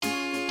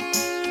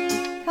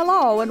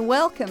Hello and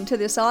welcome to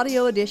this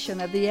audio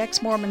edition of the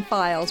Ex-Mormon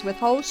Files with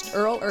host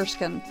Earl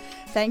Erskine.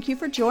 Thank you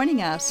for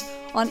joining us.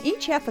 On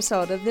each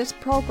episode of this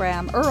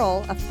program,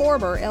 Earl, a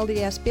former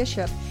LDS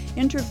bishop,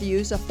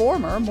 interviews a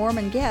former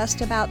Mormon guest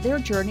about their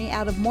journey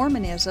out of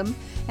Mormonism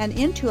and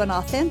into an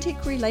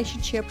authentic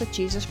relationship with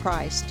Jesus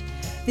Christ.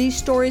 These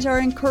stories are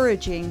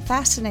encouraging,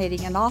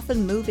 fascinating, and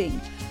often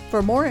moving.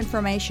 For more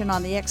information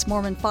on the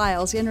Ex-Mormon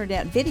Files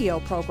internet video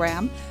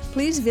program,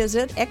 please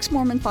visit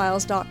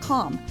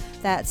exmormonfiles.com.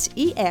 That's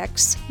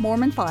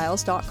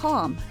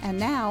exmormonfiles.com. And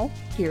now,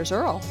 here's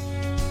Earl.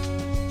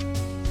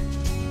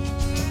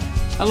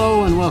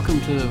 Hello and welcome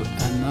to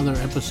another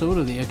episode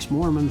of the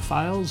Ex-Mormon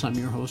Files. I'm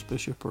your host,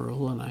 Bishop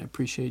Earl, and I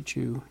appreciate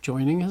you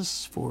joining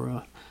us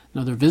for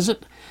another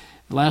visit.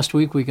 Last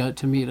week we got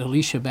to meet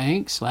Alicia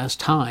Banks,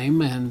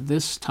 and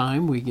this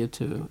time we get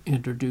to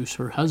introduce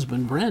her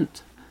husband,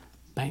 Brent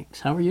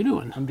Banks. How are you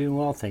doing? I'm doing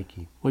well, thank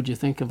you. What'd you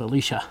think of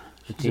Alicia?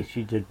 I think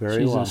she did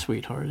very well. She's a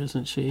sweetheart,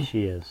 isn't she?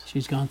 She is.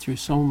 She's gone through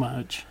so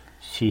much.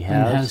 She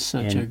has. And has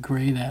such a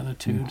great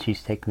attitude. And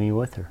she's taken me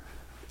with her.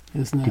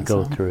 Isn't that to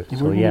go something? through it.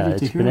 So yeah,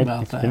 it's been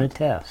a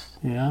test.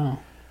 Yeah.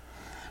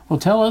 Well,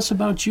 tell us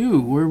about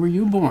you. Where were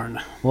you born?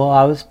 Well,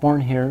 I was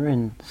born here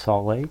in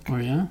Salt Lake. Oh,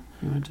 yeah?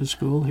 You went to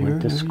school here?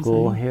 Went to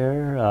school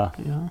here.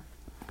 Yeah.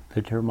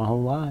 Lived here my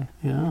whole life.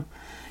 Yeah.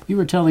 You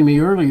were telling me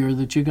earlier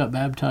that you got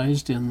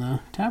baptized in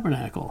the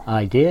tabernacle.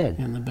 I did.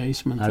 In the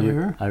basement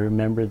there. I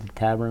remember the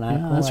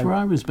tabernacle. Yeah, that's where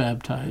I was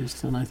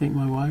baptized, and I think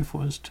my wife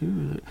was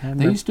too.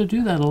 They used to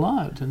do that a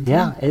lot, didn't they?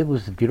 Yeah, it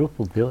was a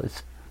beautiful building.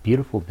 It's a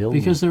beautiful building.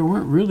 Because there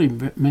weren't really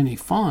many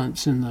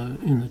fonts in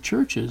the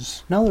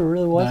churches. No, there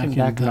really wasn't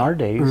back in our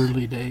days.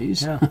 Early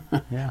days. Yeah,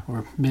 yeah.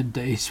 Or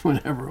middays,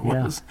 whenever it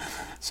was.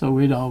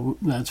 So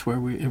that's where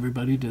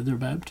everybody did their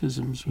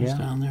baptisms, was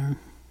down there.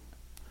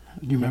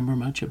 Do you remember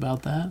much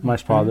about that? My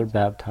father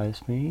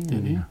baptized me.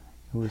 Did he? It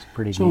was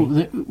pretty So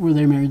neat. Were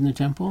they married in the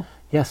temple?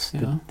 Yes,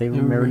 Yeah, they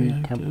were married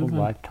in the temple,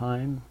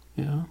 lifetime.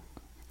 Yeah.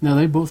 Now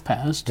they both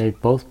passed. They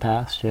both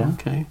passed, yeah.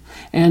 Okay.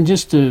 And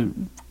just to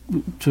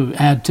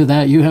add to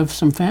that, you have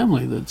some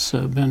family that's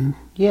been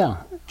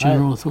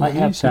general authorities. I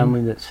have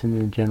family that's in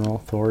the general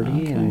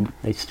authority, and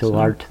they still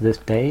are to this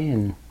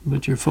day.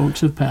 But your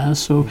folks have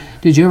passed. So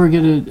did you ever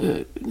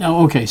get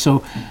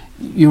so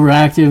you were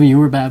active and you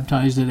were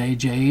baptized at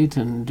age 8,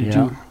 and did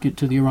you get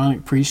to the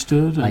Aaronic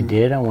priesthood? I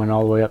did. I went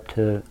all the way up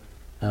to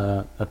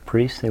a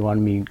priest. They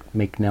wanted me to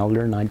make an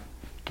elder, and I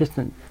just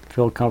didn't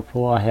feel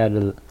comfortable. I had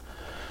a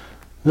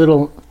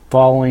little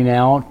falling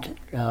out.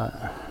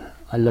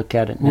 I look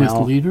at it now.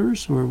 With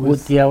leaders or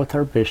with? With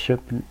our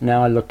bishop.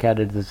 Now I look at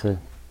it as a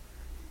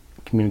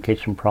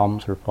communication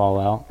problems or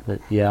fallout.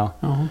 But yeah.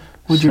 Oh,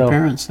 what did your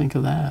parents think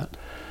of that?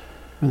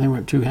 Or they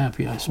weren't too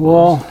happy, I suppose.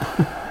 Well,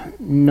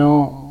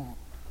 no.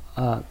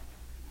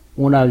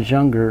 When I was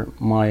younger,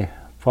 my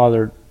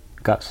father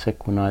got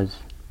sick when I was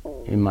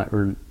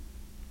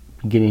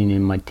getting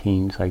in my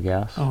teens, I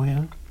guess. Oh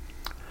yeah.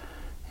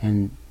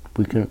 And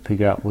we couldn't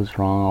figure out what was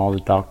wrong. All the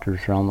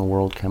doctors around the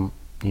world came,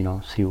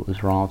 see what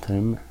was wrong with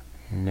him,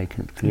 and they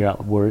couldn't figure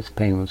out where his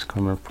pain was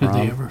coming from. Did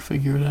they ever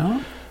figure it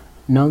out?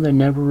 No, they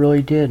never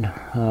really did.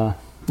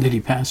 Did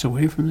he pass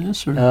away from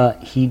this? Or?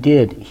 He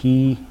did.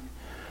 He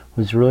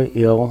was really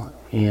ill,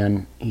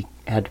 and he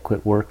had to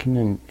quit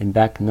working. And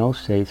back in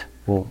those days,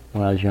 when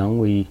I was young,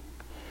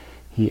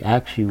 he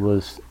actually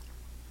was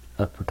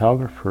a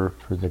photographer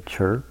for the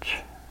church.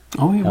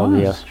 Oh, he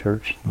LDS was?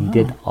 church. Wow. He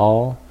did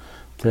all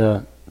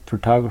the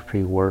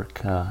photography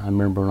work. I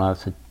remember when I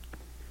was a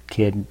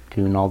kid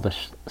doing all the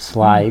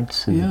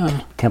slides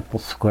and Temple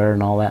Square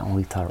and all that, and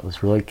we thought it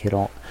was really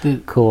cool.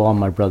 All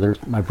my brother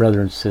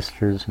and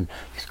sisters, and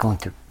he's going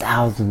through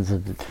thousands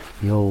of the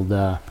old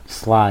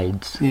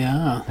slides.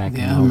 Yeah, I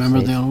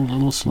remember the old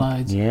little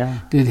slides.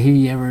 Yeah. Did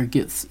he ever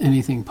get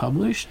anything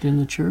published in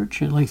the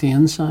church, like the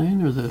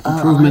Ensign or the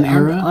Improvement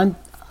Era?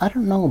 I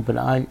don't know, but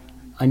I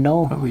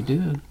know. Probably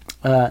did.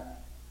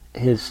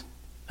 His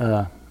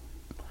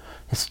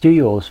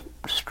studio was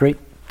straight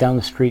down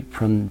the street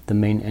from the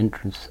main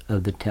entrance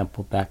of the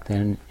temple back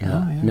then.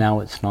 Now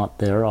it's not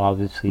there,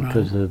 obviously,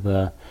 because of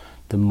the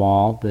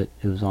mall, but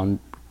it was on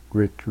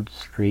Richard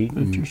Street.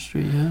 Richard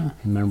Street, yeah. I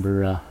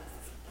remember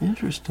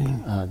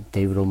interesting.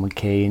 David O.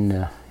 McKay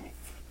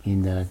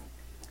in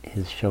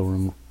his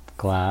showroom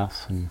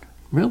glass. And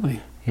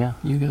really? Yeah.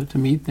 You got to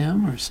meet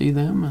them or see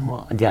them?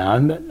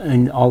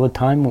 And all the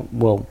time,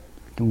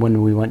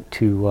 when we went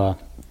to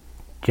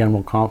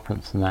general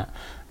conference and that,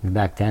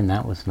 back then,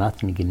 that was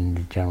nothing to get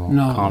into general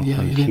conference.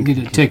 No, you didn't get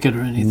a ticket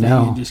or anything.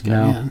 You just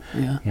got in.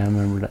 Yeah, I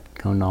remember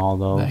going to all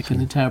those. Back in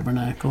the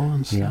tabernacle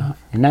and stuff. Yeah.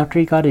 And after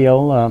he got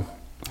ill,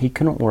 he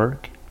couldn't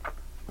work.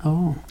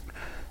 Oh.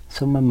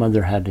 So my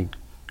mother had to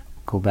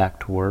go back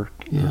to work.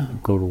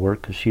 Go to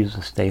work because she was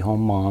a stay-home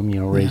mom,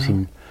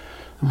 raising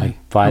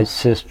 5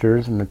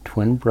 sisters and a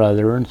twin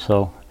brother, and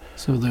so...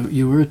 So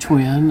you were a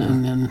twin,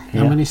 and then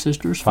how many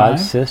sisters? 5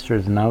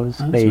 sisters, and I was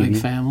the baby. That's a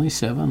big family,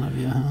 7 of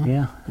you, huh?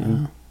 Yeah.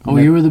 Oh,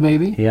 you were the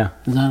baby? Yeah.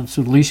 That's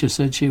what Alicia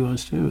said she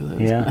was, too.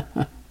 Yeah.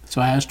 So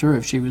I asked her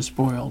if she was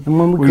spoiled. And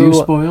when were you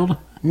spoiled?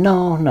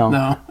 No.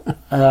 No.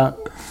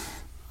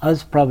 I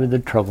was probably the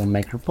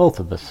troublemaker, both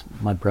of us,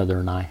 my brother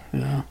and I.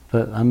 Yeah.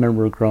 But I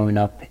remember growing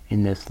up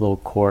in this little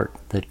court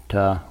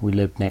that we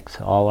lived next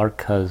to all our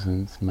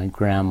cousins, my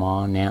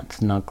grandma and aunts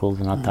and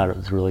uncles, and I thought it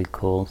was really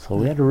cool. So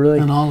we had a really...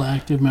 And all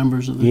active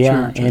members of the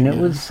church. Yeah, and it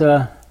was,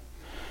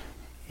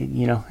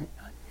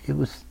 it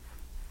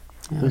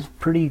was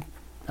pretty...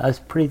 I was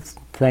pretty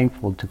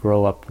thankful to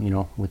grow up,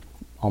 with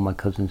all my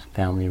cousins'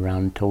 family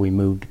around until we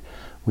moved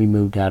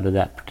out of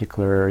that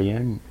particular area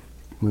and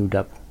moved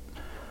up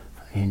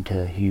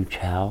into a huge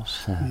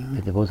house,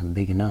 but it wasn't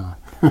big enough.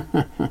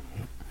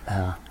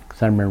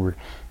 Because I remember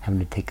having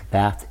to take a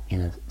bath in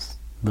a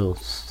little,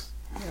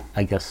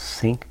 I guess,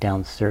 sink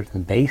downstairs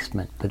in the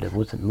basement, but it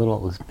wasn't little,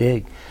 it was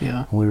big.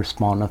 Yeah. And we were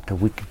small enough that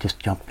we could just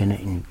jump in it,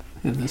 and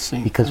in the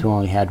sink, because we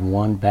only had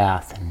one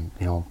bath and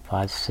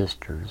 5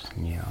 sisters,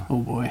 and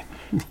Oh boy.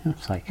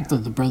 it's like the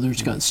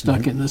brothers got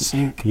stuck in the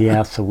sink.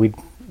 Yeah, so we'd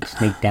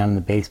sneak down in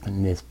the basement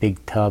in this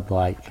big tub,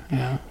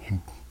 Yeah.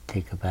 and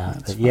take a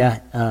bath. That's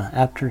But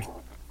after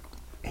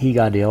he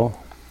got ill,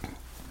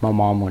 my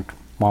mom went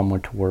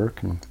to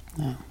work, and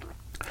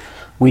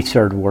we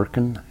started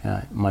working.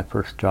 My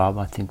first job,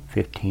 I think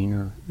 15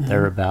 or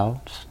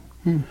thereabouts.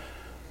 And,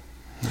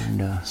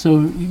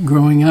 so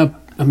growing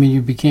up, I mean,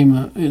 you became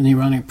an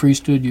Aaronic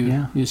priesthood.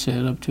 You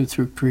said up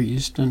through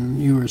priest,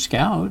 and you were a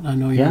scout. I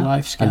know you were a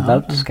life scout. I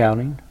loved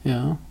scouting.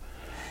 Yeah.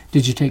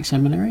 Did you take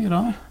seminary at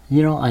all?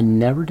 I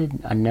never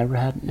did. I never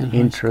had an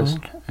interest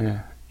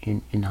in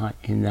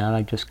that.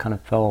 I just kind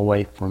of fell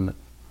away from it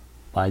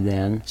by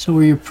then.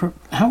 So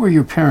how were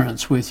your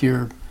parents with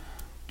your...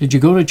 Did you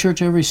go to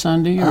church every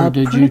Sunday, or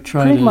did you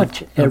try pretty to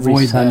much every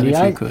avoid Sunday.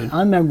 that if you could? I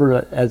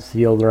remember as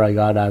the older I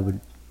got, I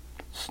would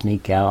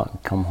sneak out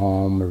and come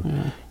home, or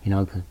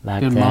cause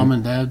back Did then. Mom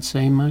and Dad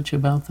say much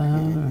about that?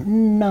 Or?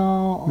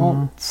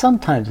 No,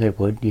 sometimes they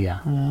would,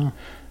 Yeah.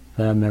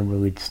 But I remember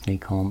we'd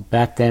sneak home.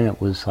 Back then it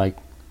was like,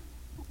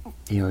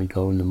 you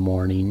go in the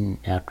morning,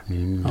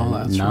 afternoon,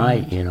 and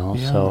night, right.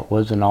 Yeah. So it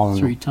wasn't all in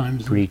 3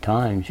 times. 3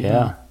 times,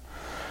 yeah.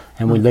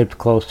 And we lived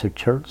close to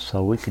church,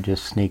 so we could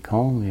just sneak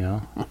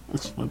home,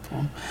 Slip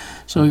home.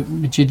 So,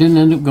 but you didn't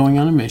end up going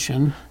on a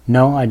mission.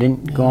 No, I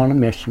didn't go on a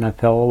mission. I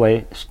fell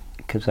away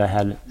because I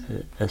had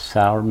a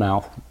sour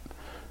mouth,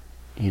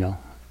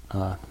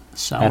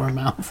 Sour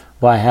mouth.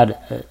 Well, I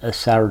had a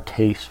sour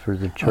taste for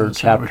the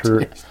church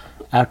after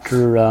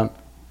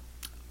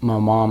my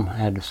mom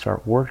had to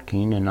start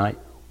working, and I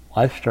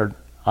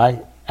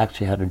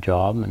actually had a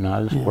job, and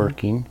I was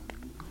working,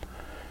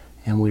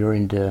 and we were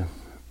into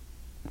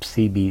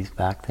CBs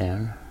back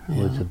then. It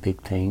was a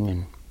big thing,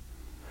 and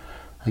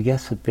I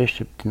guess the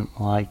bishop didn't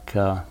like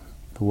the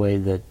way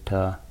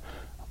that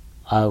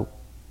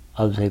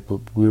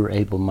we were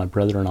able, my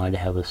brother and I, to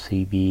have a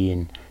CB,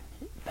 and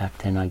back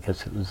then I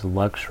guess it was a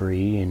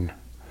luxury, and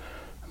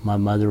my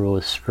mother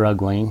was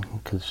struggling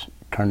because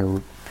trying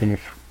to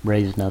finish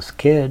raising us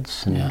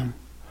kids, and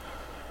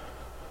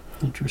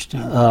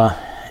interesting.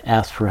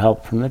 Asked for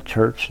help from the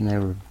church, and they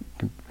were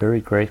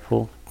very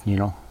grateful,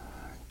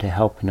 to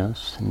helping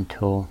us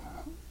until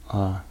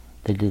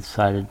they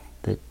decided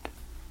that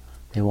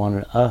they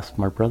wanted us,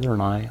 my brother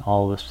and I,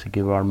 all of us, to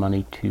give our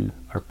money to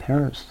our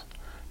parents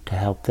to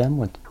help them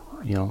with,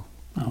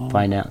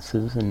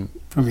 finances and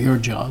from your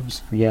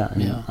jobs. Yeah,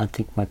 and I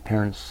think my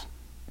parents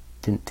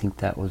didn't think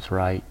that was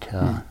right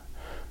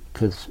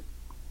because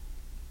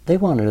they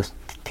wanted us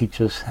to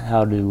teach us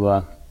how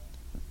to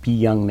be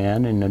young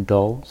men and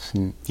adults,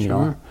 and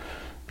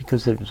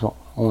because it was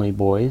only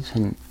boys,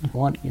 and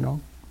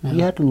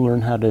you had to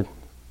learn how to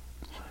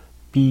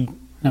be.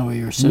 Now, were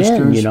your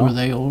sisters, were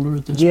they older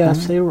at this point?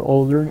 Yes, they were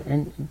older,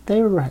 and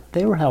they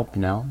were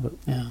helping out, but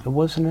it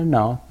wasn't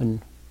enough.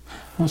 And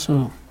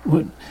also,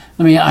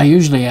 I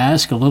usually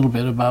ask a little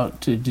bit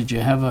about, did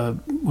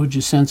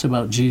you sense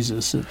about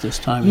Jesus at this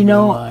time in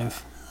your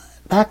life?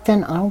 Back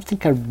then, I don't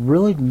think I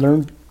really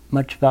learned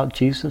much about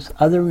Jesus,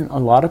 other than a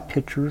lot of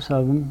pictures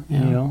of him.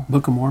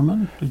 Book of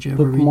Mormon. Did you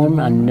ever read Book of Mormon?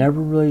 I never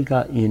really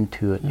got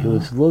into it. It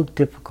was a little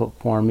difficult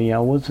for me. I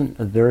wasn't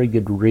a very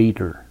good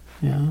reader.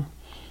 Yeah.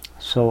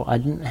 So I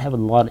didn't have a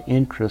lot of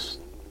interest.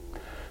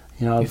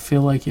 You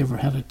feel like you ever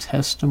had a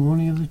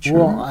testimony of the church?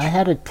 Well, I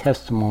had a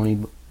testimony,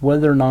 but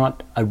whether or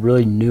not I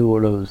really knew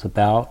what it was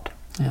about,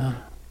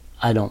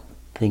 I don't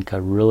think I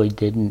really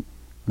did.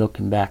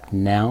 Looking back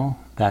now,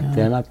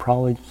 then I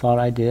probably thought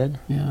I did.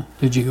 Yeah.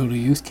 Did you go to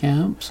youth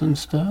camps and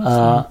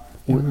stuff?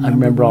 I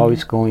remember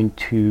always going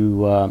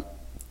to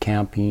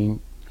camping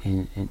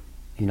and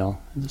the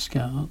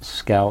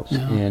Scouts,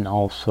 and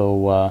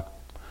also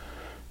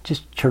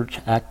just church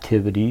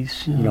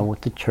activities, with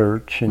the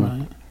church,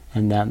 and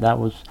that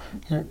was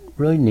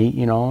really neat,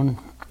 and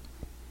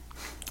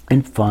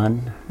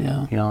fun.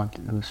 Yeah.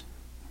 It was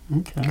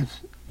okay.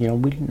 'cause,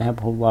 we didn't have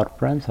a whole lot of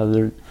friends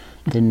other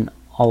than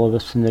all of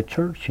us in the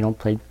church,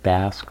 played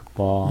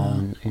basketball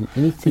and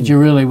anything. But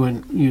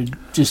you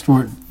just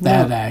weren't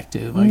that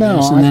active, I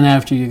guess. And then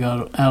after you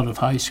got out of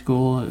high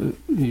school,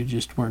 you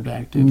just weren't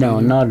active. No,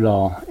 either. not at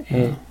all.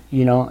 And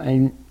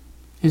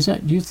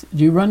Do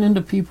you run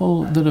into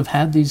people that have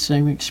had these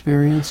same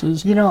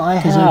experiences? You know, I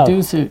have.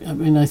 Because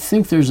I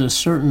think there's a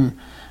certain.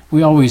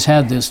 We always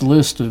had this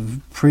list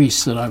of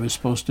priests that I was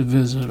supposed to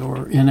visit,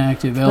 or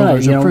inactive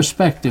elders, or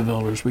prospective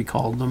elders, we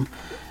called them.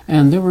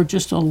 And there were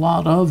just a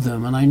lot of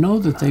them, and I know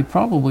that they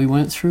probably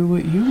went through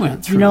what you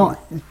went through. You know,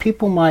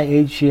 people my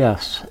age,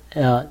 yes.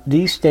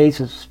 These days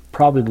it's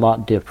probably a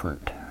lot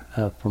different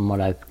from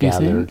what I've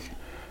gathered. You think?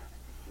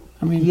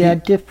 I mean, yeah,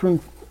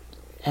 different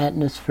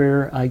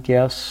atmosphere, I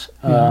guess.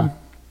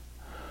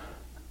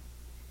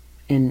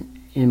 In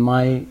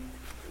my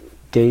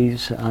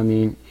days, I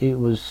mean,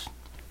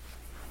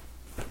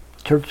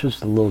 church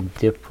was a little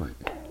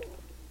different.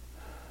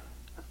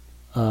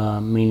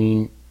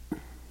 Meaning,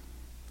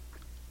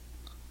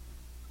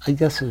 I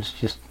guess it was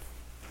just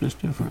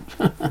different.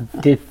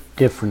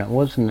 different. It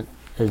wasn't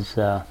as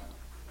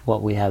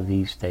what we have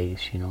these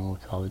days, you know,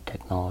 with all the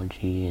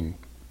technology and.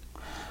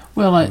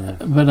 Well,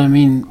 but I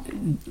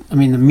mean, the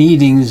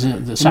meetings,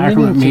 the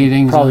sacrament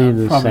meetings, probably are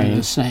the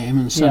the same,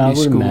 and Sunday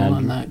school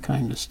and that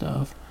kind of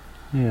stuff.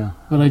 Yeah.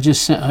 But I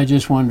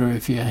just wonder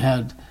if you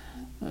had.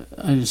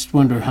 I just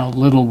wonder how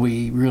little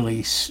we really,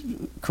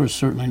 of course,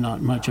 certainly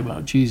not much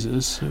about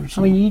Jesus.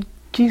 I mean,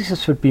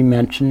 Jesus would be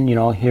mentioned, you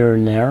know, here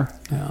and there.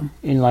 Yeah.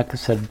 And like I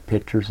said,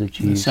 pictures of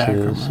Jesus the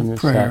sacrament, and the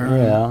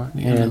prayer,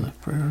 the end of the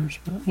prayers.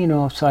 But. You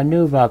know, so I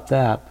knew about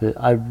that, but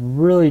I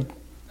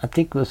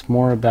think it was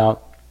more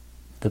about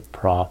the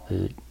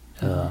prophet.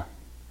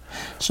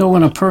 So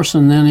when a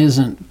person then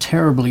isn't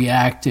terribly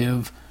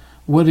active,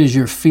 what is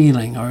your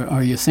feeling?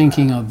 Are you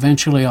thinking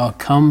eventually I'll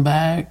come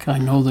back? I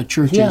know the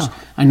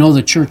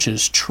church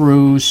is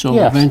true, so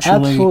yes,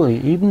 eventually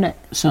absolutely. Even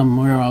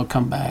somewhere I'll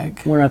come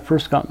back. When I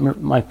first got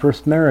my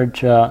first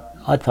marriage,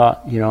 I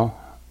thought, you know,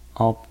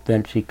 I'll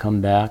eventually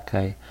come back.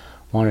 I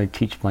wanted to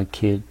teach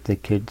the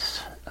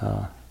kids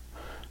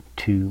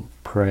to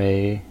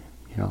pray,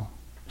 you know,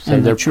 say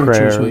and their the church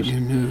prayers. Was what you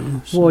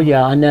knew. So. Well,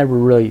 yeah, I never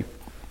really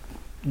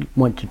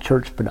went to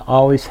church, but I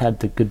always had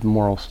the good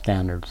moral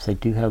standards. They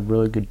do have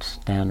really good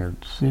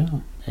standards. Yeah.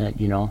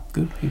 You know.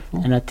 Good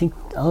people. And I think,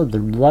 they're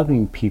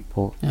loving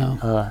people.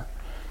 Yeah.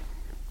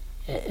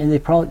 And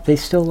they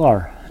still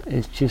are.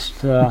 It's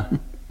just now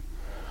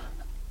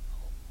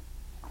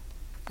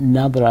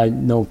that I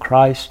know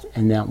Christ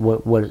and that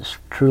what it's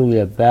truly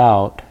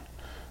about,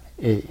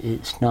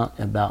 it's not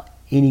about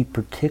any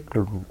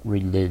particular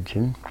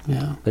religion.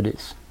 Yeah. But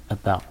it's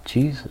about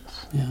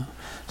Jesus. Yeah.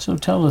 So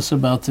tell us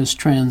about this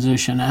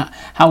transition.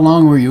 How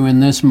long were you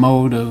in this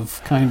mode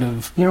of kind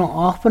of... You know,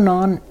 off and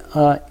on,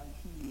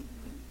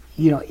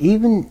 you know,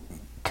 even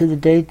to the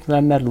day that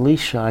I met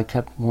Alicia, I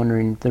kept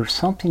wondering, there's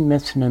something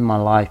missing in my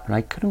life, and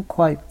I couldn't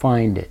quite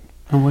find it.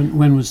 And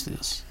when was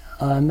this?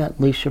 I met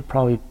Alicia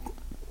probably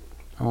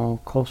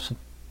close to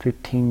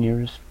 13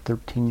 years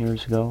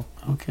ago.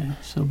 Okay,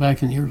 so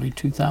back in the early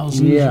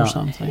 2000s or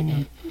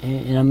something.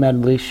 And I met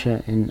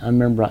Alicia, and I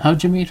remember...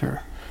 How'd you meet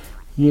her?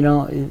 You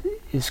know,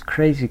 it's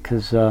crazy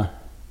because I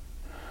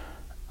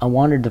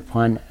wanted to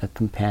find a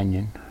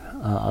companion.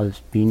 I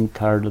was being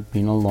tired of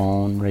being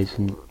alone,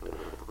 raising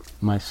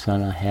my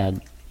son. I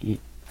had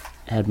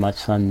my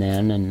son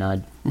then, and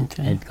I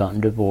had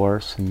gotten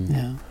divorced,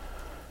 and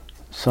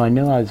so I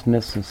knew I was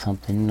missing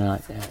something.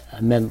 I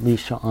met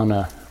Alicia on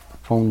a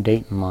phone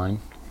dating line.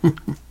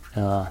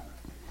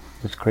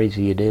 As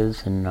crazy it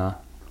is, and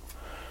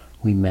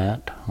we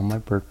met on my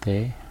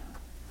birthday,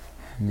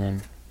 and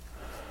then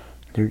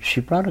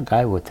she brought a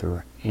guy with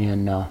her,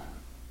 and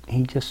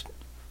he just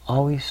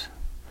always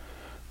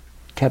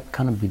kept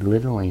kind of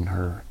belittling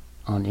her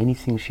on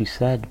anything she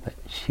said, but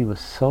she was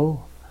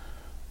so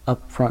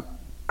upfront,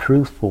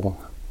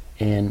 truthful,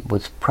 and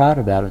was proud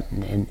about it,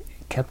 and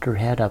kept her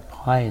head up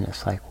high, and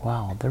it's like,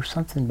 wow, there's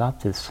something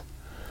about this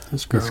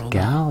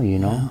gal, you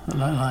know. Yeah,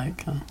 that I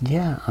like. Huh?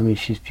 Yeah, I mean,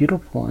 she's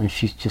beautiful, and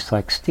she's just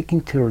like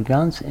sticking to her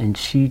guns, and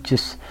she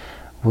just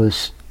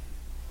was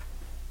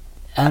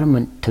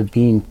adamant to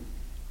being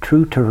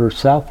true to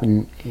herself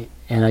and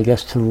I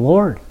guess to the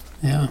Lord.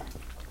 Yeah.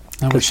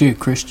 Now, was she a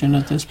Christian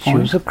at this point? She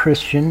was a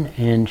Christian,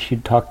 and she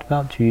talked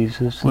about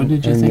Jesus. What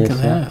did you think of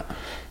that?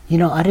 You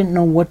know, I didn't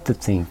know what to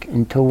think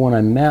until when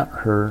I met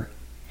her,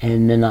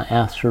 and then I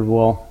asked her,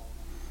 well,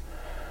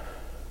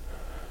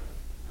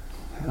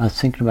 I was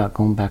thinking about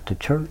going back to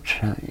church,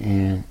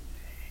 and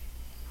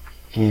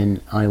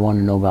I want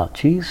to know about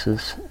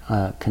Jesus.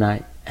 Can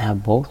I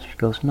have both? She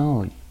goes,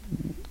 no,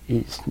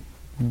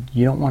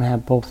 you don't want to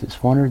have both.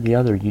 It's one or the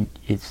other.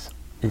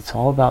 It's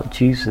all about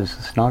Jesus.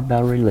 It's not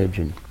about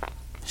religion.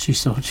 She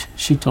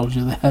told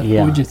you that.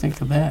 Yeah. What did you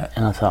think of that?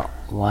 And I thought,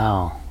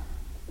 wow.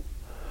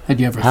 Had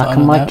you ever thought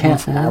of that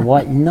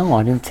before? No,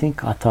 I didn't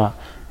think. I thought,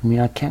 I mean,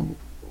 I can't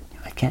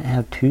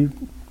have two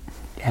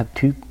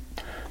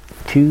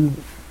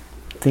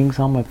things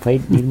on my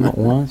plate even at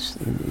once.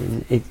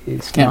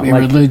 It's can't not be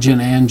like religion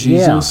and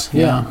Jesus.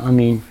 Yeah. I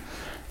mean,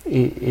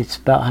 it's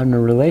about having a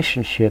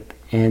relationship.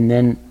 And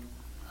then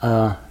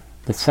the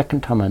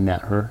second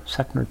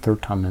or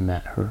third time I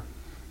met her,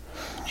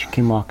 she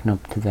came walking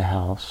up to the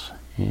house,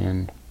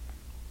 and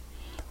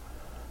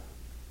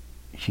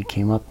she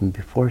came up, and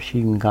before she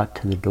even got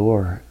to the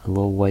door, a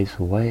little ways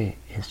away,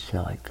 it's just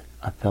like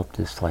I felt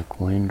this like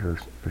wind or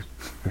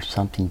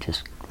something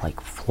just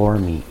like floor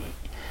me.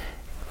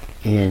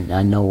 And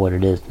I know what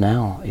it is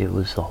now. It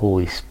was the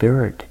Holy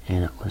Spirit,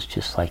 and it was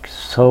just like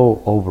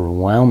so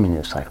overwhelming.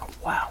 It's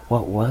like, wow,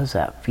 what was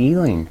that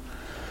feeling?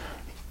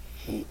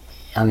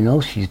 I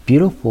know she's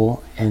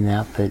beautiful and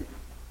that, but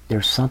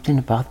there's something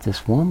about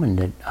this woman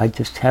that I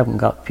just haven't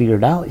got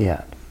figured out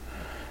yet.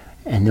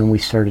 And then we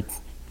started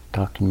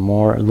talking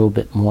more, a little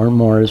bit more and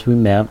more as we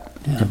met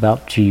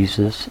about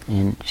Jesus.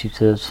 And she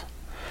says,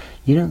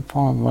 you didn't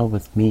fall in love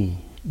with me.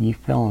 You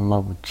fell in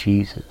love with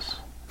Jesus.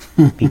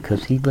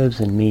 Because he lives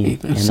in me,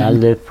 and I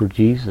live for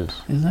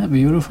Jesus. Isn't that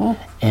beautiful?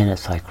 And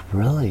it's like,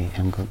 really?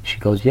 And she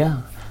goes,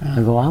 yeah.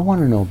 I go, I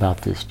want to know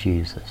about this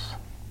Jesus.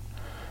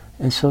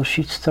 And so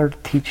she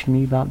started teaching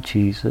me about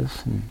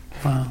Jesus, and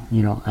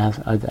you know,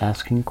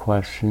 asking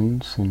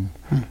questions and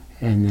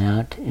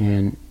that,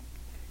 and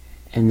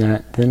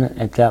then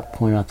at that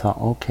point I thought,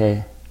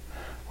 okay,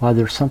 well,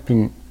 there's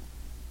something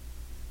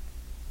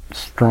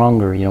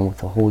stronger, you know, with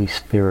the Holy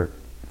Spirit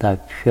that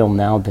I feel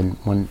now than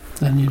when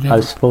I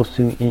was supposed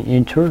to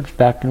in church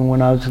back when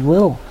I was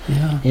little.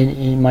 Yeah.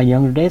 In my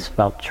younger days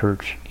about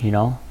church, you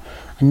know,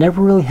 I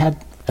never really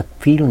had a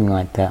feeling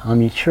like that. I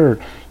mean, sure,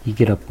 you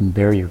get up and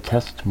bear your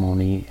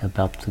testimony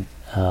about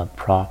the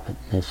prophet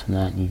and this and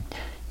that. And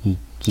you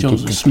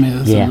Joseph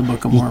Smith in the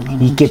Book of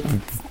Mormon. You get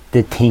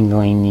the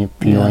tingling,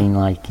 feeling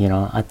like, you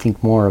know. I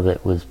think more of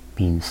it was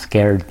being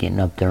scared, getting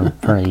up there in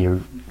front of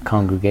your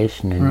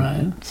congregation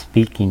and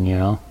speaking, you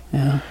know.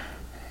 Yeah.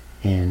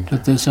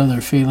 But this other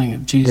feeling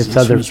of Jesus, this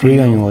other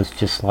feeling was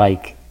just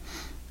like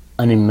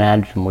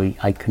unimaginable.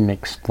 I couldn't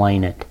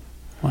explain it.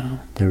 Wow.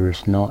 There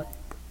was no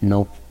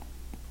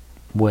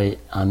way.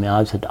 I mean,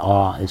 I was at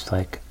awe. It's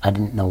like I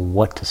didn't know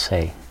what to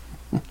say.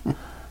 And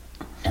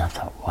I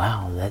thought,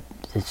 wow,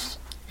 that's.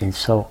 And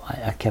so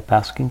I kept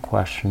asking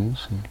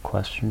questions,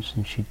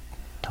 and she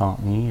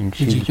taught me. And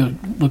did you go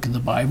look at the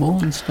Bible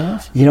and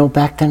stuff? You know,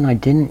 back then I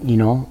didn't. You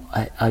know,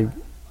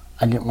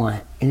 I didn't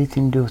want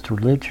anything to do with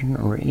religion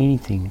or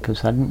anything,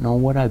 because I didn't know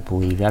what I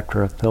believed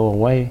after I fell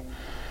away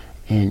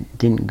and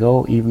didn't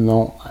go, even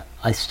though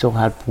I still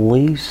had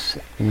beliefs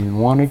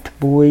and wanted to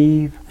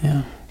believe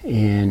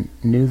and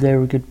knew they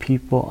were good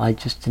people. I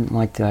just didn't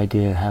like the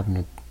idea of having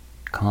to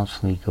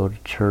constantly go to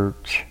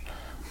church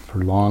for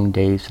long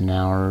days and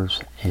hours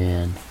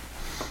and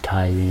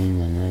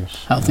tithing and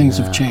this. How things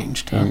have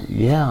changed, huh?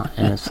 And,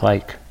 and it's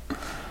like,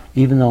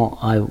 even though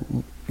I,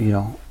 you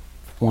know,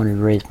 wanted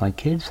to raise my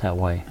kids that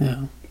way.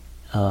 Yeah.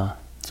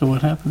 So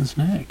what happens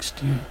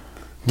next? You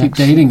keep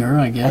dating her,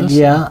 I guess.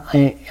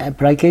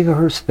 But I gave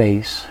her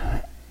space,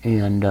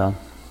 and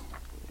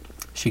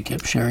she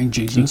kept sharing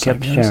Jesus. She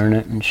kept sharing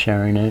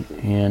it,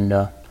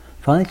 and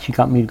finally she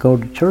got me to go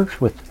to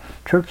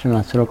church, and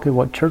I said, okay,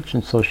 what church?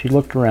 And so she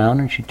looked around,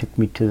 and she took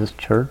me to this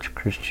church,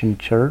 Christian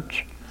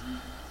church.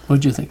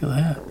 What'd you think of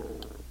that?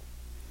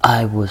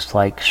 I was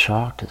like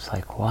shocked. It's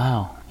like,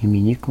 wow, you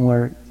mean you can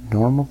wear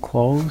normal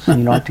clothes, and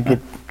you don't have to get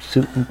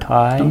suit and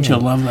tie. Don't you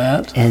love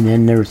that? And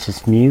then there's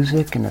this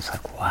music, and it's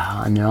like,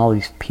 wow. And then all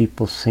these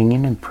people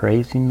singing and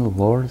praising the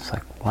Lord. It's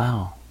like,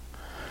 wow,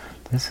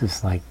 this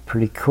is like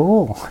pretty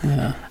cool.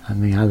 Yeah. I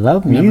mean, I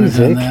love music.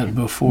 Never done that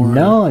before.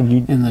 No,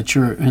 in the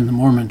church, in the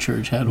Mormon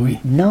church, had we?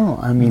 No,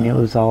 I mean, it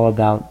was all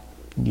about,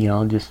 you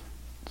know, just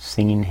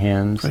singing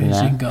hymns,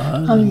 praising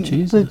God and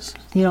Jesus.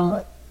 But, you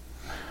know,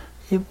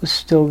 it was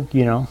still,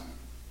 you know,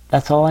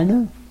 that's all I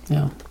knew.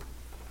 Yeah,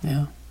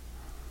 yeah.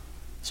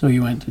 So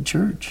you went to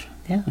church.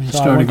 Yeah. And you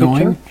started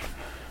going?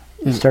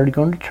 Started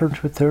going to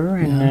church with her,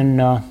 and then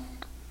I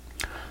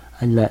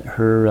let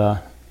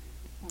her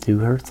do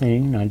her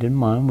thing. I didn't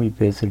mind. We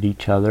visited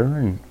each other,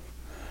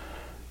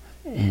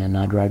 and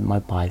I'd ride my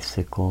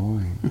bicycle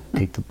and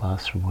take the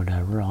bus or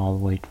whatever all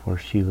the way to where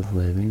she was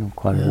living,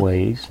 quite a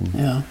ways.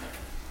 And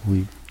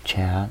we'd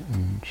chat,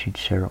 and she'd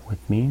share it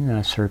with me, and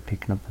I started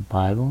picking up the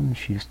Bible, and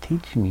she was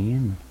teaching me,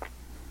 and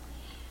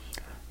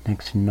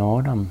next thing you know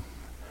it, I'm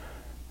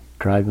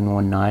driving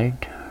one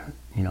night,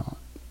 you know,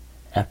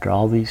 after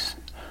all these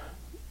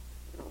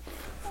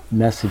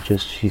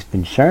messages she's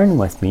been sharing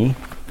with me,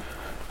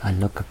 I'd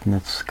look up in the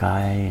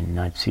sky and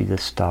I'd see the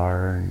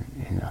star,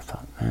 and I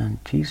thought, man,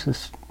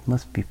 Jesus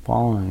must be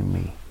following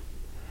me.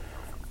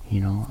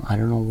 You know, I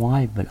don't know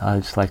why, but I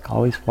was like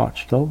always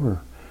watched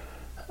over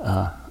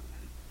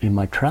in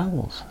my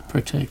travels.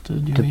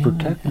 Protected, you to mean?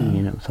 Protect me,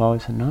 and it was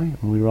always at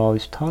night, and we were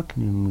always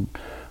talking, and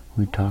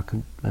we'd talk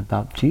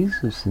about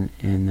Jesus and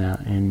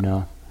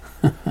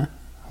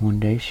one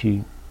day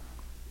she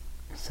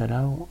said,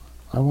 I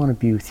want to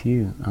be with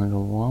you. And I go,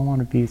 well, I want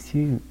to be with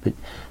you. But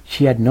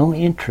she had no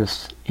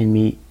interest in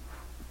me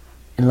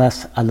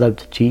unless I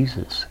loved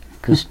Jesus.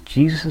 Because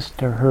Jesus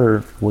to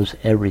her was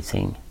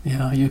everything.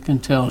 Yeah, you can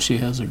tell she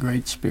has a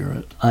great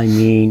spirit. I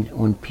mean,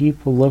 when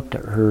people looked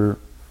at her,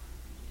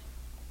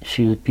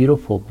 she was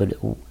beautiful, but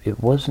it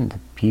wasn't the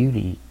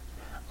beauty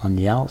on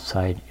the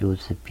outside. It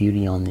was the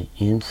beauty on the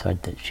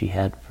inside that she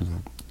had for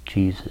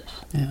Jesus.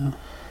 Yeah.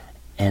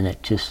 And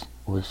it just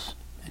was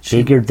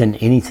bigger than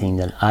anything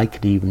that I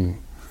could even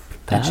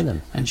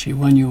fathom. And she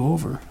won you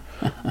over.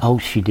 Oh,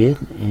 she did,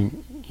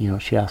 and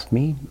she asked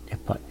me if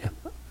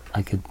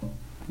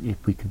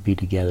we could be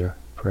together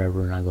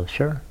forever, and I go,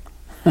 sure.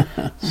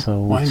 So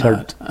Why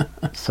not?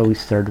 So we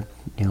started,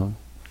 doing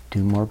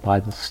more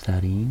Bible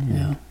studying,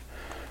 and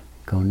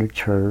going to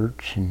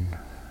church, and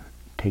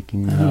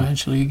taking. And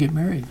eventually, you get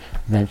married.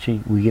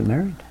 Eventually, we get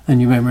married.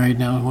 And you've been married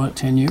now, what,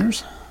 10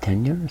 years?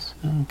 10 years.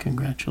 Oh,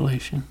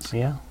 congratulations.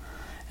 Yeah.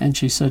 And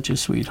she's such a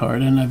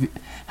sweetheart. And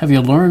have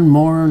you learned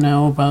more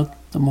now about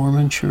the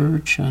Mormon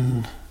Church?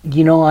 And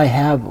I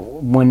have.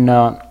 When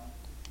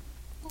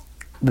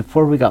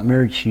before we got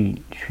married,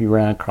 she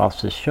ran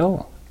across this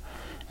show,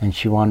 and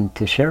she wanted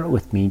to share it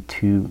with me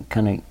to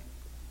kind of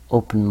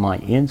open my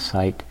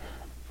insight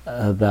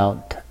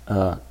about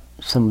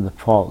some of the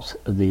faults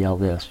of the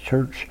LDS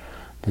Church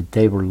that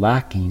they were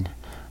lacking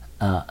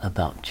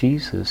about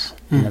Jesus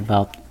and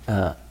about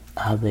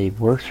how they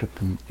worship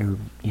and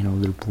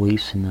their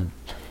beliefs in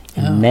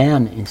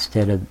man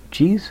instead of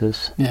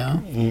Jesus. Yeah.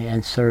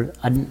 And so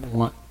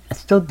I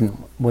still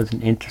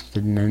wasn't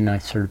interested, and then I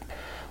started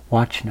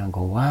watching and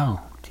go,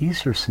 wow,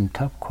 these are some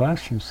tough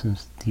questions, and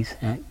these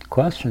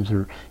questions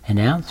and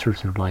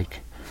answers are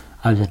like,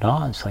 I was at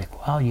awe. It's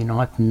like, wow,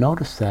 I've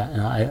noticed that,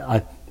 and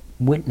I've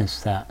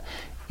witnessed that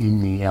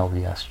in the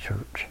LDS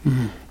Church,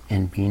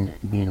 and being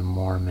a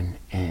Mormon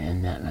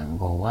and that, and I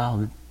go,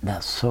 wow,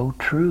 that's so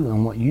true,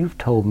 and what you've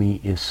told me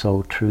is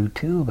so true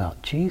too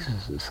about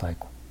Jesus. It's like,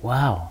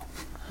 wow,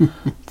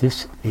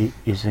 this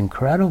is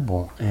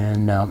incredible.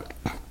 And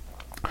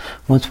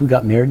once we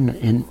got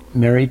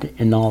married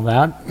and all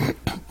that,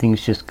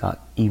 things just got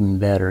even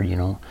better.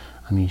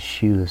 I mean,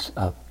 she was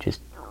up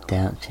just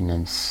dancing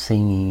and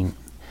singing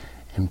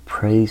and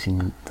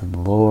praising the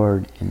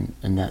Lord, and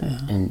that,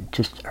 and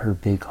just her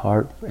big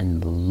heart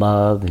and the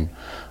love and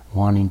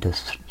wanting to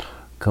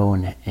go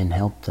and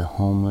help the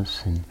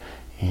homeless and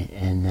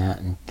that,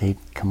 and they'd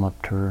come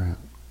up to her and,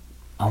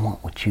 I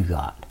want what you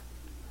got.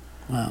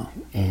 Wow.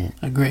 And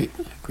a great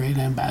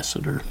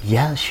ambassador.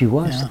 Yeah, she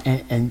was.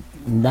 Yeah. And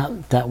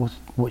that was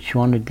what she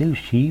wanted to do.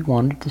 She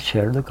wanted to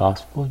share the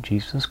gospel of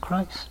Jesus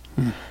Christ.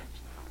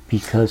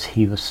 Because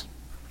he's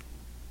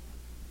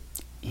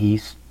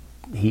the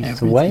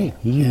way.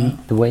 He's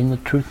the way and the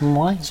truth and the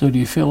life. So do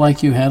you feel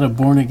like you had a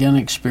born-again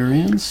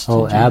experience?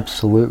 Oh,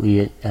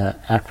 absolutely.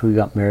 After we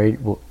got married,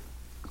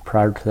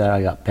 prior to that,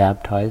 I got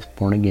baptized,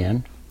 born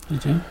again.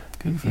 Did you?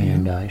 Good for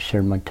and you. I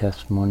shared my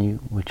testimony,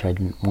 which I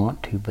didn't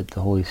want to, but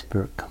the Holy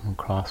Spirit come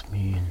across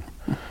me.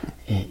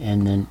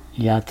 And then,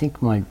 I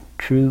think my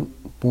true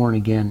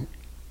born-again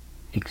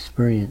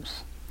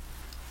experience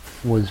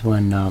was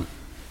when a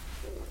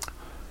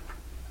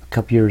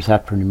couple years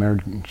after the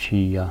marriage,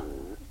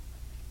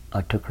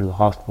 I took her to the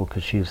hospital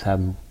because she was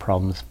having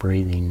problems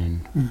breathing,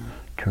 and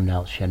turned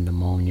out she had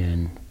pneumonia,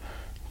 and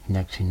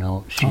next thing you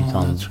know, she's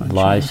on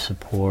life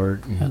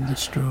support. And had the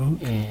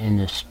stroke. And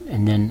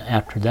then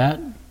after that,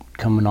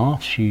 coming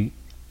off, she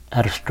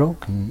had a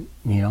stroke, and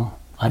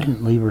I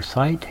didn't leave her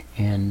sight.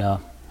 And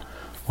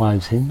while I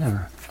was in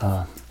there,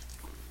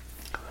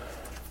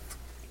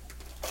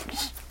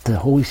 the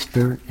Holy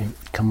Spirit had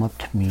come up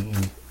to me,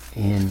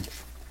 and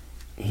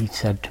he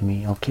said to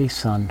me, okay,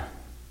 son,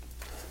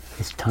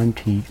 it's time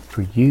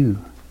for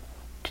you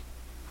to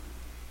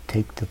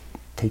take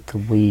the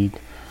lead,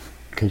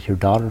 because your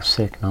daughter's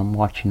sick and I'm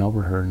watching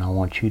over her, and I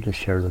want you to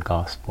share the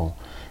gospel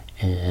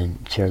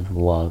and share the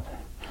love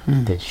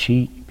that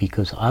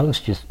because I was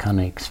just kind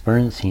of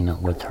experiencing it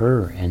with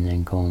her and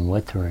then going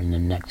with her, and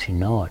then next you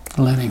know it,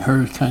 letting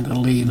her kind of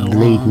lead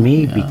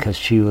me, because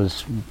she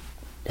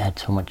had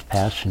so much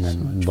passion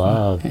and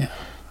love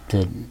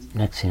that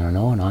next thing I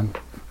know, and I'm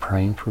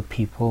praying for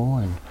people,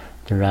 and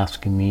they're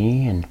asking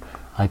me, and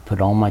I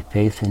put all my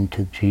faith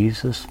into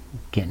Jesus,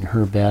 getting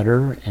her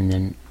better, and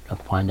then I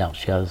find out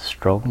she has a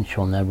stroke and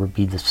she'll never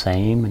be the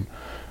same, and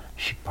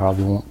she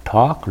probably won't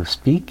talk or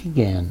speak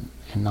again.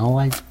 And all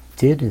I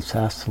did is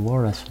ask the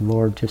Lord. I said,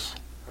 Lord,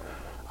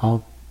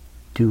 I'll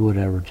do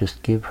whatever.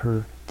 Just give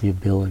her the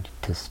ability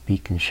to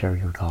speak and share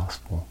your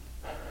gospel.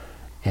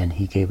 And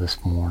he gave us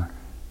more.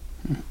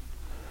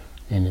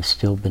 And it's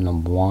still been a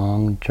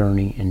long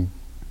journey in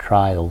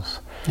trials.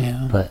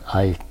 Yeah. But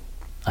I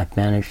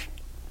managed.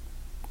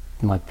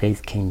 My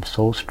faith came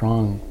so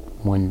strong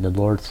when the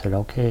Lord said,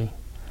 okay,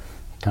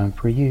 time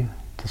for you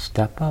to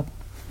step up.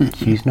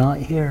 She's not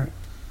here,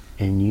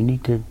 and you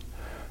need to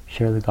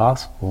share the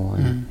gospel.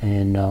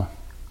 And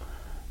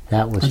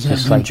that was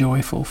just like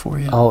joyful for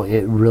you. Oh,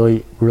 it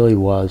really, really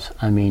was.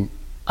 I mean,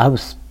 I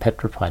was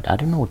petrified. I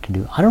didn't know what to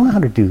do. I don't know how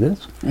to do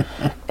this.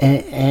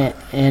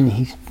 and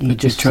he but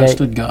just you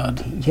trusted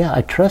God. Yeah,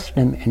 I trusted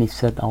him, and he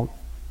said, I'll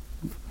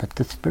let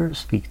the Spirit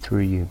speak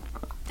through you,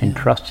 and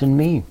trust in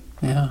me.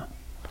 Yeah.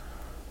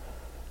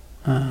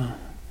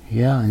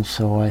 Yeah, and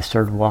so I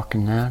started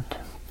walking that,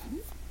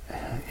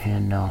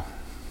 and now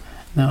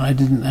I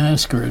didn't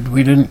ask her.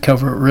 We didn't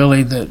cover it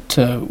really.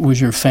 That was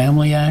your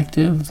family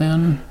active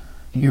then?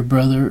 Your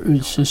brother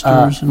and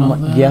sisters and all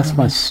that?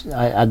 Yes,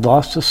 I'd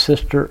lost a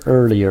sister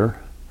earlier,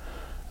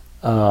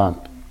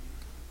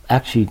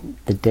 actually,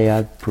 the day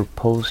I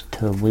proposed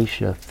to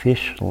Alicia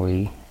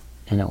officially,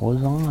 and it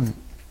was on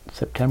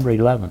September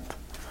 11th.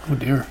 Oh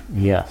dear.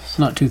 Yes.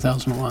 Not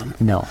 2001.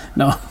 No.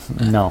 No.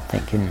 No,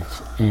 thank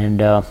goodness.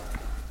 And I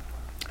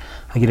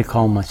get a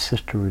call. My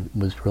sister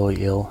was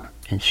really ill,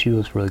 and she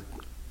was really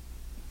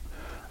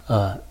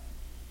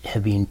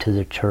heavy into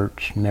the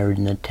church, married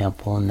in the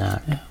temple and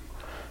that. Yeah.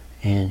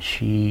 And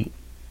she,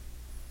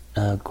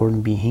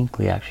 Gordon B.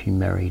 Hinckley actually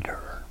married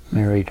her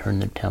in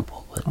the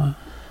temple. But,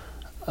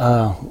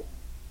 wow.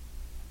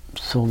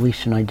 So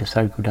Alicia and I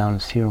decided to go down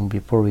and see her, and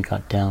before we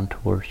got down to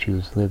where she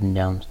was living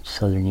down in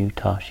southern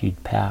Utah,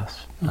 she'd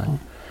passed. And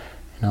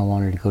I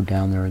wanted to go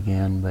down there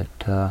again, but...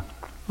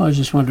 I was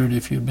just wondering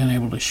if you'd been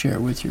able to share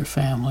with your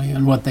family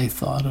and what they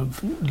thought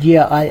of...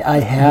 Yeah,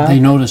 I have. Did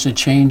they notice a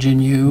change in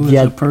you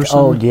as a person?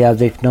 Oh, yeah,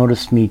 they've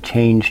noticed me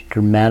change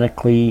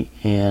dramatically,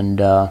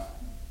 and I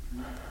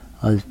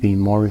was being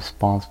more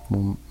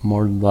responsible,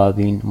 more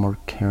loving, more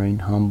caring,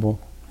 humble.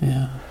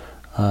 Yeah.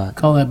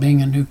 Call that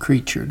being a new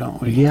creature,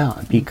 don't we?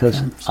 Yeah,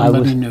 because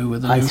somebody new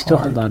with a new I still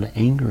heart. had a lot of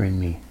anger in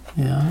me.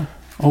 Yeah.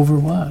 Over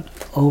what?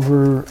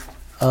 Over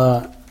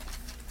the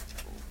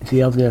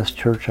LDS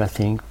Church, I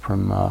think,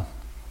 from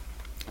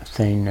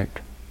saying that,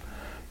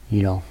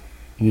 you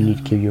need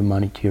to give your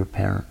money to your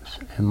parents.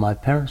 And my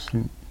parents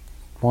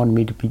wanted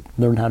me to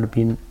learn how to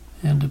be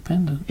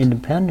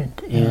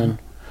independent. Yeah. And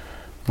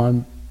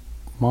my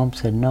mom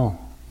said no.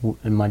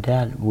 And my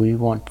dad, we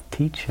want to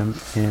teach him.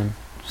 And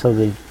so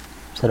they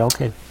said,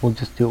 okay, we'll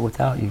just do it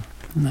without you.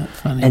 Isn't that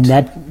funny? And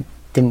that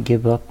didn't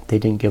give up. They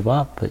didn't give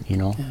up, but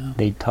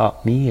they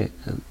taught me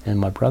and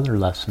my brother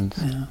lessons,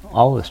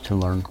 all of us to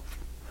learn.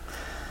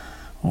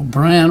 Well,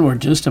 Brent, we're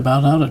just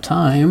about out of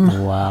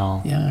time.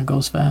 Wow. Yeah, it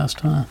goes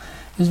fast, huh?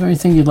 Is there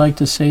anything you'd like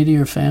to say to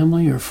your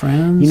family or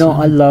friends?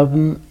 I love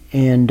them,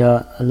 and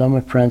I love my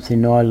friends. They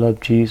know I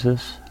love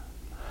Jesus.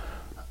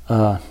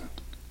 Go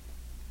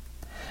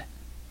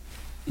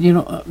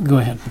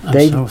ahead.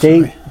 I'm so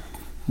sorry.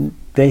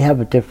 They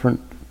have a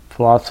different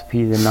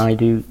philosophy than I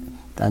do.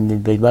 I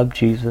mean, they love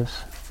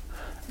Jesus.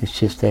 It's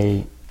just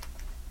they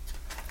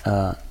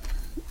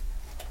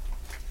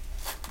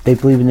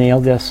believe in the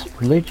LDS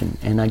religion,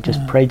 and I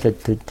just pray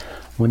that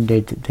one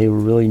day that they will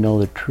really know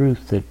the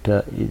truth,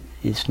 that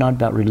it's not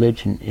about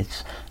religion,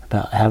 it's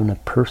about having a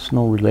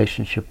personal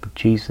relationship with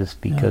Jesus,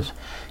 because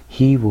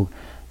He will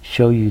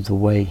show you the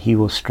way. He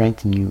will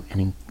strengthen you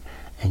and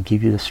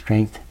give you the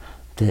strength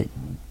that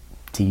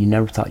you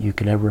never thought you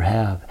could ever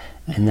have.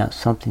 And that's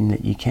something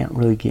that you can't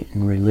really get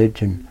in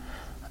religion,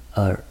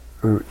 or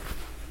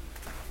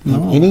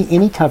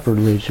any type of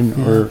religion,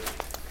 or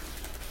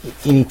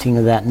anything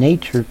of that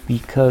nature,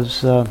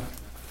 because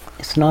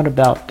it's not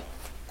about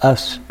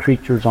us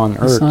creatures on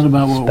earth. It's not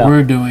about what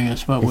we're doing,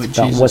 it's about what Jesus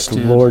did. It's about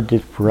what the Lord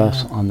did for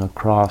us on the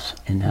cross,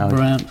 and how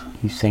Brent,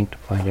 He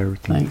sanctified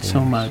everything. Thanks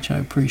so much. I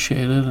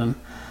appreciate it. And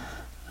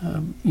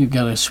you've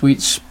got a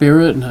sweet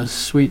spirit and a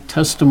sweet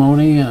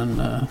testimony, and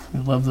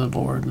you love the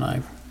Lord, and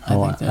I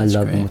think that's I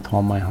love great. Him with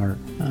all my heart.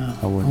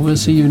 We'll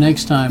see you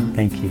next time.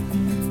 Thank you.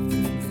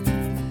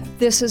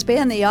 This has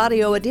been the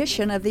audio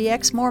edition of the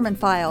Ex-Mormon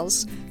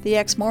Files. The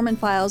Ex-Mormon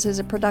Files is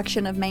a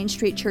production of Main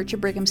Street Church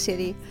of Brigham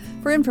City.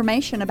 For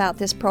information about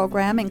this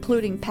program,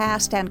 including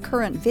past and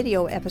current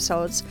video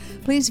episodes,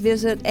 please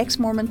visit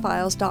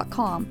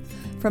exmormonfiles.com.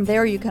 From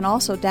there, you can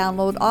also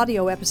download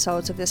audio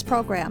episodes of this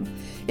program.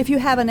 If you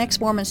have an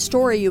Ex-Mormon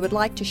story you would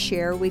like to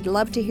share, we'd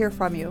love to hear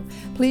from you.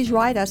 Please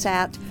write us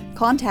at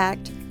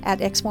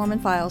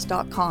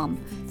contact@exmormonfiles.com.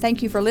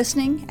 Thank you for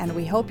listening, and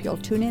we hope you'll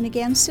tune in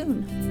again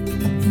soon.